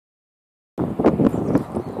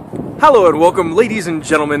Hello and welcome, ladies and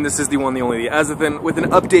gentlemen. This is the one, the only, the AZEROTH, with an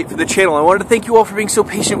update for the channel. I wanted to thank you all for being so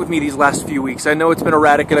patient with me these last few weeks. I know it's been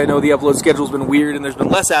erratic, and I know the upload schedule's been weird, and there's been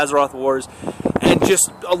less AZEROTH wars, and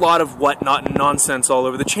just a lot of whatnot and nonsense all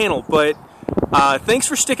over the channel. But thanks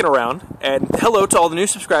for sticking around, and hello to all the new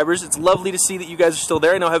subscribers. It's lovely to see that you guys are still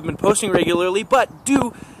there. I know I haven't been posting regularly, but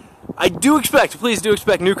please do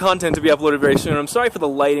expect new content to be uploaded very soon. I'm sorry for the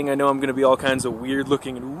lighting. I know I'm going to be all kinds of weird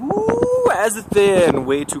looking and AZEROTH,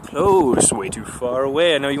 way too close, way too far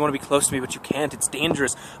away. I know you want to be close to me, but you can't. It's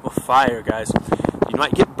dangerous. I'm a fire, guys. You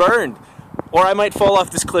might get burned, or I might fall off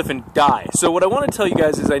this cliff and die. So what I want to tell you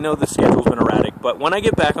guys is I know the schedule's been erratic, but when I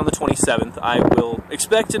get back on the 27th, I will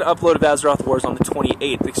expect an upload of AZEROTH Wars on the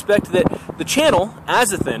 28th. Expect that the channel,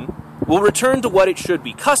 AZEROTH, will return to what it should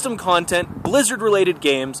be. Custom content, Blizzard-related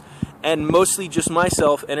games, and mostly just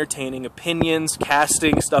myself entertaining opinions,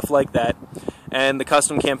 casting, stuff like that. And the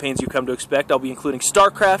custom campaigns you come to expect. I'll be including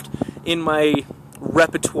StarCraft in my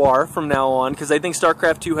repertoire from now on, because I think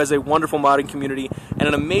StarCraft 2 has a wonderful modding community and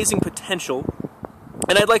an amazing potential.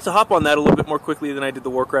 And I'd like to hop on that a little bit more quickly than I did the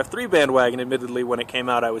Warcraft 3 bandwagon. Admittedly, when it came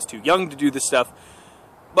out, I was too young to do this stuff.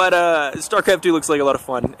 But StarCraft 2 looks like a lot of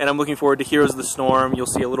fun, and I'm looking forward to Heroes of the Storm. You'll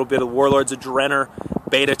see a little bit of Warlords of Draenor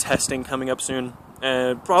beta testing coming up soon.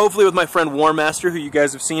 Hopefully with my friend War Master, who you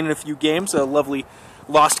guys have seen in a few games, a lovely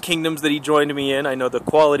Lost Kingdoms that he joined me in. I know the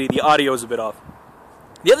quality, the audio is a bit off.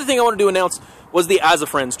 The other thing I wanted to announce was the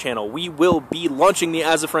AZEROTH channel. We will be launching the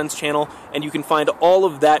AZEROTH channel, and you can find all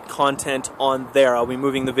of that content on there. I'll be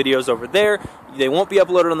moving the videos over there. They won't be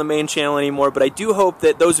uploaded on the main channel anymore, but I do hope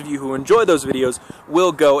that those of you who enjoy those videos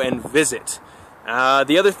will go and visit.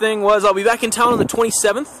 The other thing was I'll be back in town on the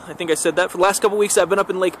 27th. I think I said that. For the last couple weeks I've been up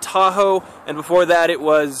in Lake Tahoe, and before that it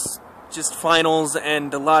was just finals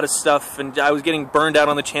and a lot of stuff, and I was getting burned out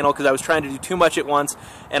on the channel because I was trying to do too much at once,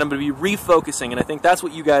 and I'm going to be refocusing, and I think that's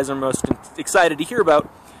what you guys are most excited to hear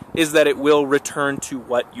about, is that it will return to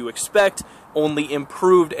what you expect, only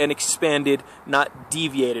improved and expanded, not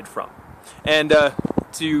deviated from. And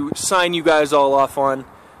to sign you guys all off on,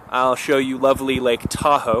 I'll show you lovely Lake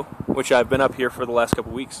Tahoe, which I've been up here for the last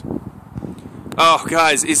couple weeks. Oh,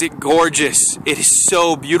 guys, is it gorgeous? It is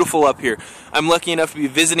so beautiful up here. I'm lucky enough to be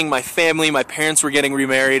visiting my family. My parents were getting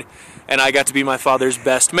remarried, and I got to be my father's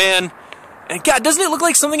best man. And God, doesn't it look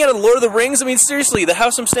like something out of Lord of the Rings? I mean, seriously, the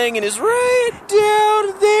house I'm staying in is right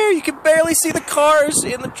down there. You can barely see the cars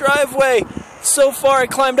in the driveway. So far, I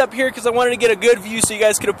climbed up here because I wanted to get a good view so you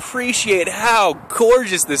guys could appreciate how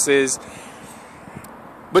gorgeous this is.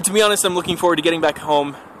 But to be honest, I'm looking forward to getting back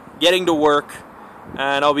home, getting to work,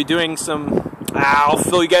 and I'll be doing some... I'll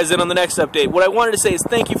fill you guys in on the next update. What I wanted to say is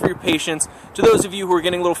thank you for your patience. To those of you who are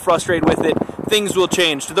getting a little frustrated with it, things will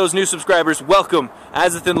change. To those new subscribers, welcome.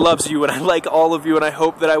 AZEROTH loves you, and I like all of you, and I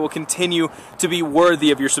hope that I will continue to be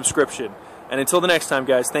worthy of your subscription. And until the next time,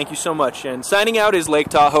 guys, thank you so much. And signing out is Lake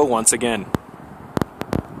Tahoe once again.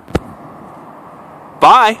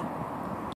 Bye!